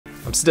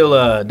I'm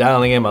still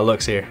dialing in my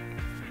looks here.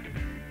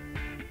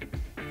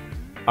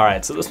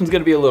 Alright, so this one's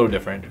gonna be a little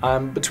different.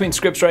 I'm between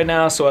scripts right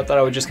now, so I thought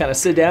I would just kind of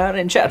sit down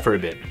and chat for a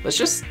bit. Let's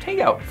just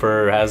hang out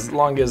for as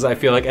long as I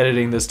feel like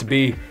editing this to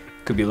be.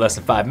 Could be less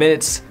than 5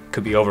 minutes,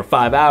 could be over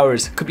 5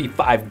 hours, could be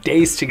 5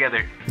 days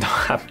together.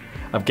 No,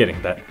 I'm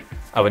kidding. That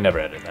I would never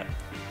edit that.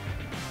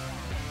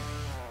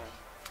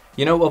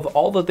 You know, of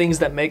all the things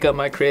that make up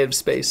my creative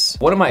space,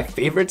 one of my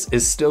favorites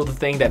is still the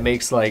thing that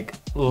makes like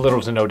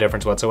little to no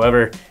difference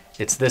whatsoever.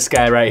 It's this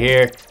guy right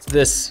here.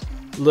 This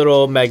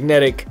little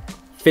magnetic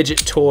fidget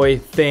toy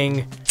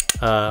thing.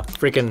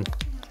 Freaking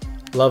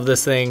love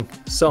this thing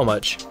so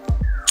much.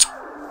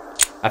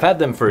 I've had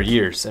them for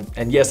years,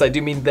 and yes, I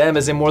do mean them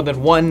as in more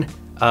than one.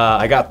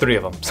 I got 3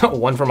 of them. So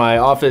one for my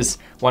office,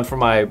 one for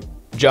my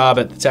job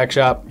at the tech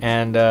shop,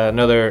 and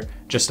another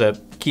just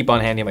to keep on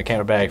handy in my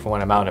camera bag for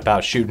when I'm out and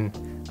about shooting.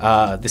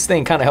 This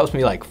thing kind of helps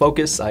me like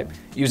focus. I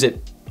use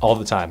it all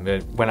the time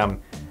when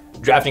I'm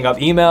drafting up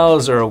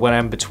emails or when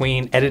I'm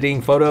between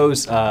editing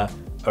photos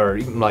or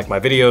even like my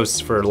videos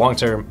for long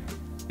term.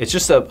 It's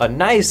just a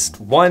nice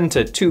 1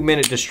 to 2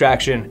 minute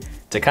distraction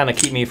to kind of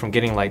keep me from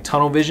getting like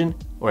tunnel vision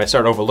where I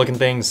start overlooking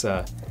things.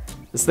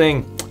 This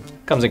thing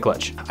comes in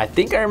clutch. I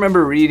think I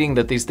remember reading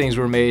that these things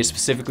were made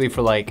specifically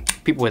for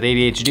like people with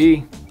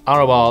ADHD. I don't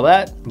know about all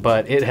that,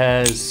 but it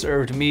has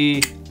served me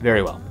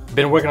very well.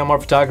 Been working on more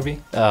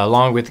photography,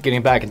 along with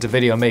getting back into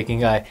video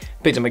making. I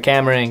picked up my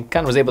camera and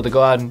kind of was able to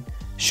go out and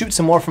shoot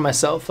some more for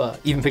myself.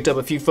 Even picked up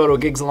a few photo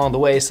gigs along the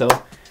way, so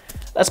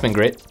that's been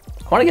great.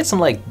 I want to get some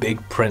like big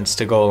prints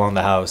to go along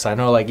the house. I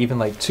know like even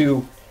like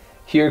 2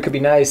 here could be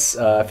nice.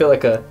 I feel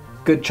like a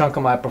good chunk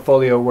of my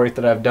portfolio work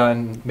that I've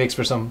done makes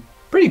for some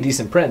pretty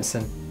decent prints,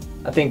 and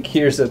I think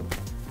here's a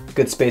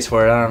good space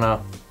for it. I don't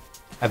know.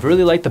 I've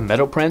really liked the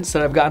metal prints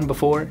that I've gotten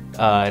before,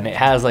 and it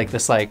has like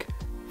this like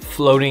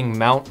floating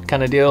mount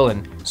kind of deal,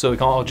 and so it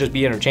can all just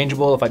be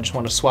interchangeable if I just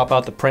want to swap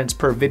out the prints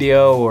per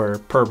video or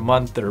per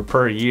month or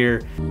per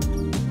year.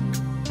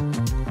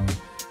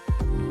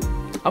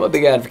 I'm a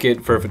big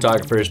advocate for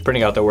photographers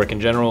printing out their work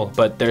in general,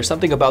 but there's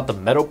something about the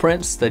metal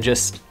prints that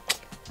just,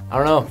 I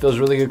don't know, feels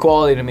really good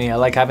quality to me. I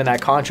like having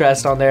that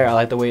contrast on there. I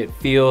like the way it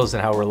feels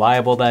and how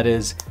reliable that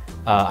is.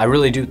 I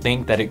really do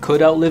think that it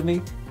could outlive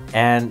me,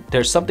 and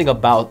there's something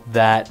about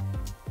that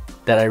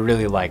that I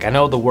really like. I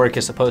know the work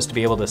is supposed to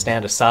be able to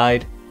stand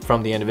aside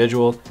from the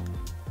individual,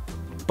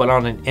 but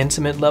on an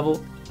intimate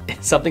level,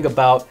 it's something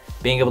about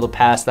being able to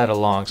pass that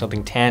along,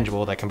 something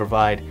tangible that can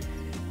provide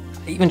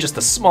even just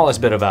the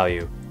smallest bit of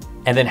value,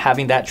 and then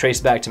having that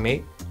traced back to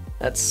me,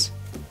 that's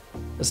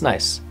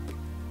nice.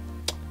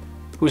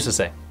 Who's to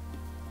say?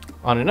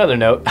 On another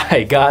note,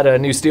 I got a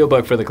new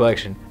steelbook for the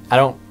collection. I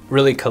don't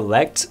really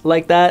collect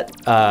like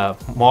that,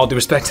 all due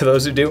respect to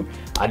those who do.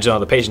 I just don't have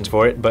the patience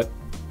for it, but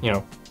you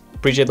know,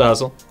 appreciate the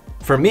hustle.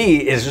 For me,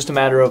 it's just a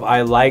matter of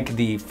I like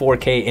the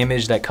 4K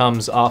image that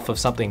comes off of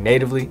something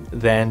natively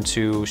than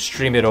to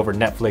stream it over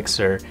Netflix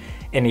or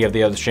any of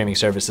the other streaming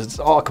services. It's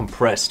all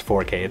compressed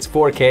 4K. It's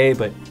 4K,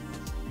 but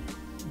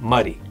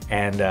muddy.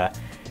 And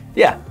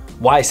yeah,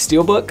 why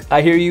steelbook?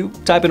 I hear you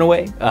typing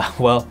away.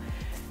 Well,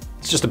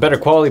 it's just a better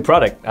quality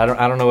product. I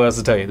don't know what else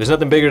to tell you. There's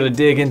nothing bigger to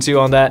dig into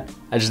on that.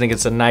 I just think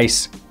it's a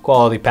nice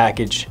quality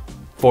package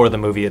for the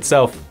movie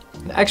itself.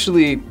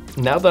 Actually,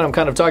 now that I'm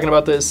kind of talking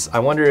about this, I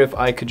wonder if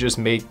I could just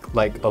make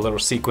like a little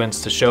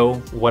sequence to show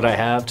what I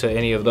have to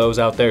any of those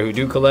out there who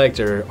do collect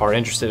or are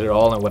interested at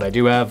all in what I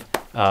do have.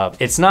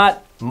 It's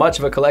not much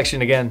of a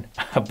collection again,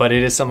 but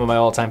it is some of my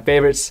all-time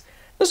favorites.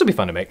 This will be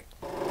fun to make.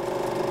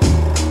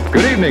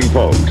 Good evening,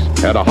 folks,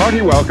 and a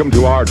hearty welcome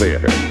to our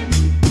theater.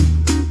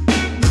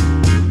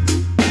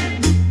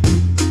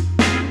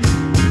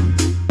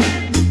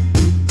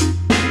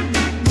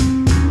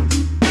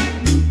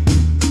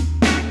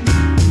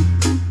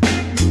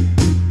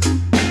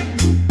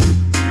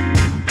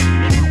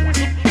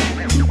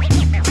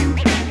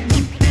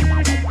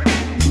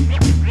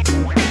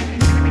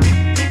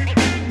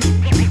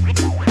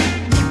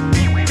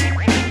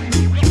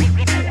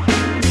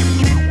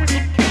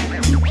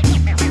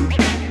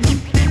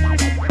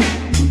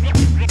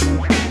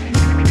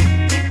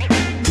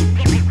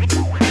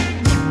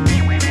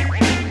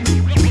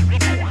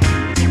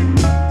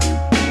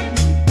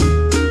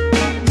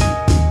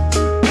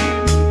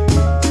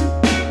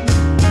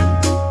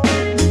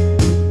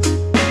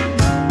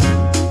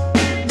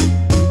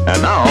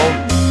 And now,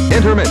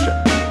 intermission.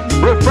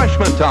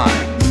 Refreshment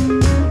time.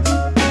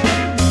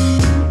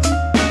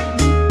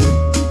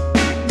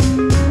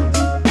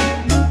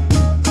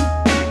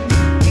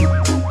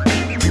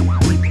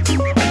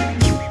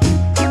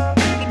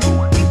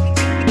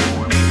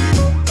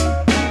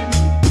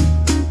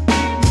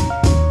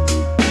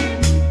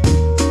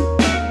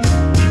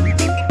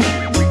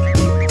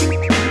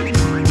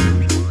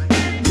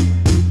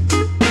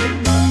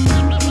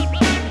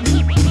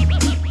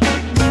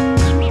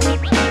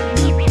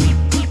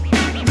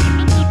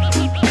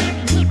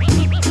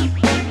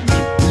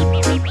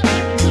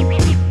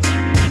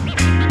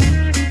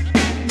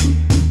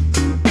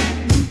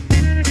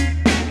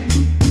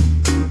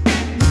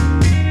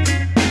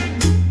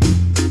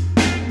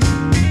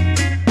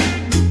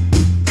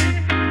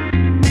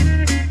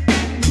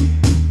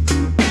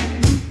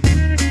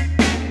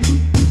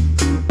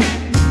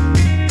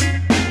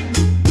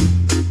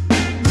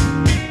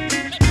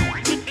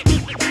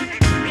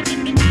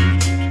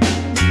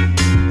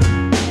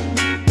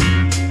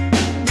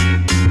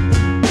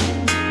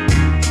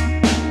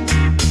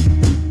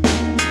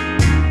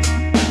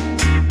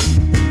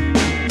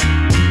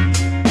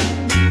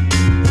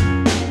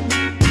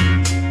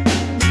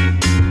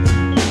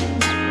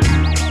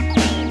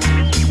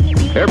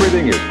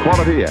 Everything is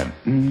quality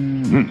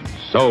and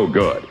so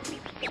good.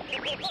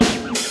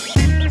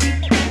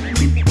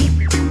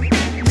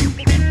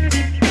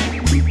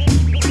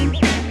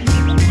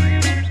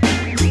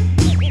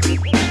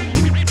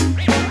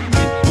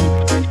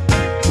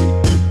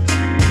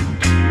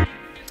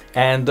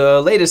 And the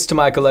latest to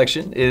my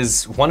collection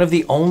is one of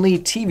the only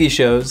TV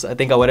shows I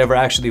think I would ever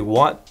actually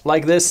want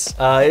like this.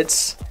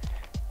 It's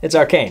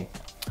Arcane.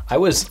 I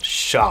was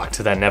shocked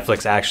that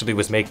Netflix actually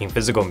was making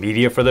physical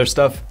media for their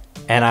stuff,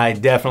 and I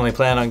definitely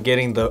plan on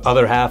getting the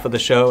other half of the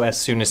show as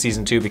soon as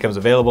season 2 becomes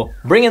available.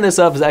 Bringing this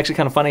up is actually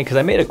kind of funny because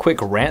I made a quick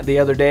rant the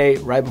other day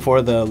right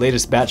before the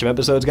latest batch of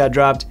episodes got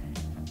dropped.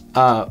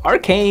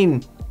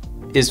 Arcane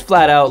is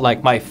flat out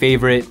like my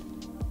favorite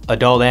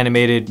adult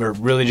animated or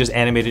really just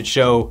animated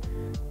show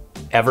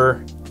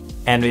ever,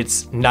 and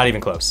it's not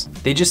even close.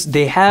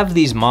 They have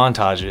these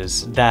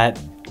montages that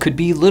could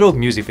be little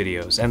music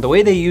videos, and the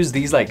way they use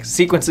these like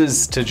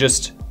sequences to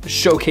just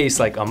showcase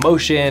like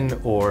emotion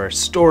or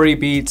story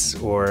beats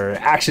or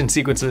action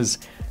sequences,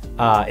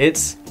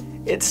 it's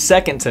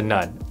second to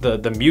none.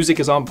 The music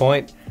is on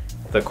point,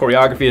 the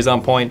choreography is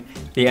on point,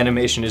 the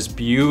animation is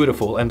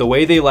beautiful, and the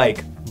way they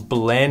like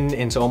blend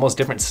into almost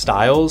different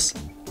styles,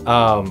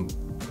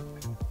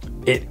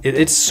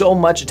 it's so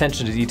much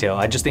attention to detail.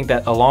 I just think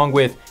that along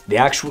with the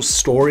actual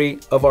story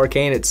of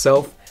Arcane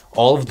itself,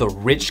 all of the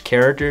rich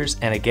characters,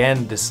 and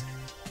again, this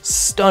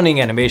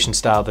stunning animation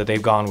style that they've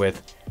gone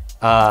with,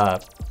 I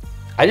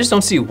just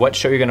don't see what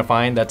show you're gonna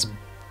find that's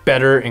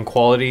better in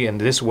quality and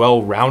this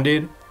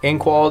well-rounded in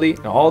quality.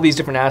 And all these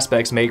different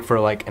aspects make for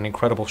like an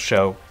incredible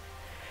show.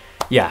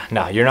 Yeah,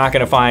 no, you're not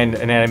gonna find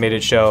an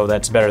animated show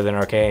that's better than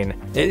Arcane.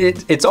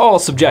 It's all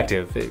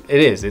subjective.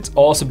 It's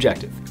all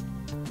subjective.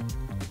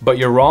 But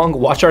you're wrong.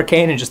 Watch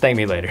Arcane and just thank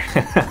me later.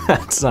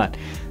 That's not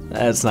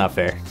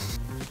fair.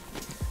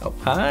 Oh,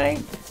 hi.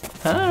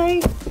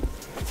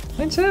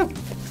 What's up?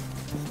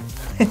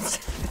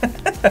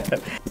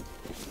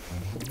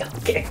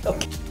 Okay.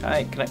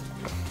 Hi, can I?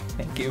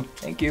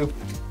 Thank you.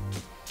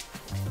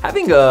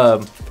 Having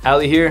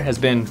Ali here has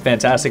been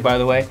fantastic, by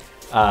the way.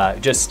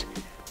 Just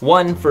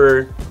one,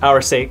 for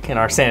our sake and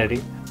our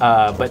sanity,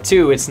 but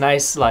two, it's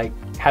nice like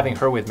having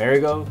her with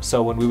Marigo,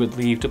 so when we would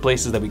leave to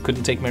places that we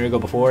couldn't take Marigo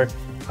before,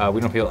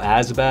 we don't feel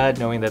as bad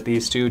knowing that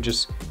these two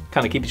just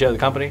kind of keep each other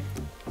company.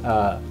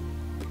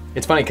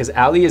 It's funny because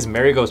Ali is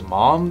Marigo's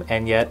mom,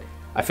 and yet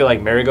I feel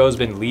like Marigo's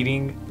been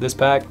leading this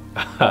pack,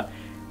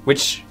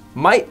 which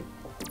might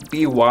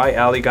be why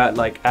Ali got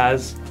like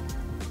as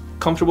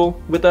comfortable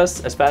with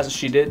us as fast as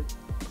she did.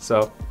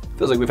 So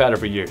feels like we've had her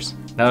for years.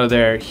 Now that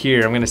they're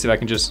here, I'm gonna see if I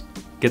can just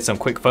get some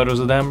quick photos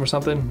of them or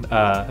something.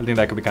 I think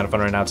that could be kind of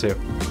fun right now too.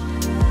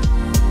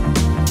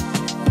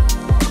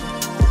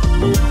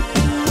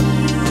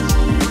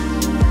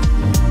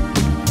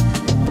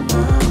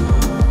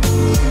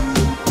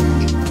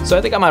 So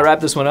I think I might wrap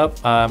this one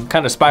up. I'm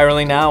kind of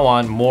spiraling now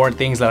on more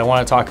things that I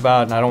want to talk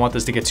about, and I don't want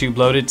this to get too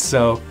bloated.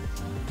 So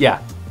yeah,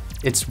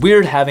 it's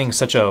weird having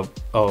such a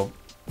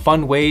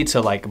fun way to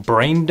like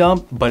brain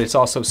dump, but it's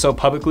also so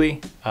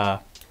publicly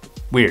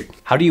weird.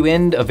 How do you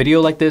end a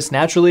video like this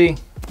naturally?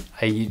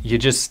 You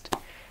just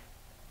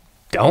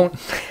don't.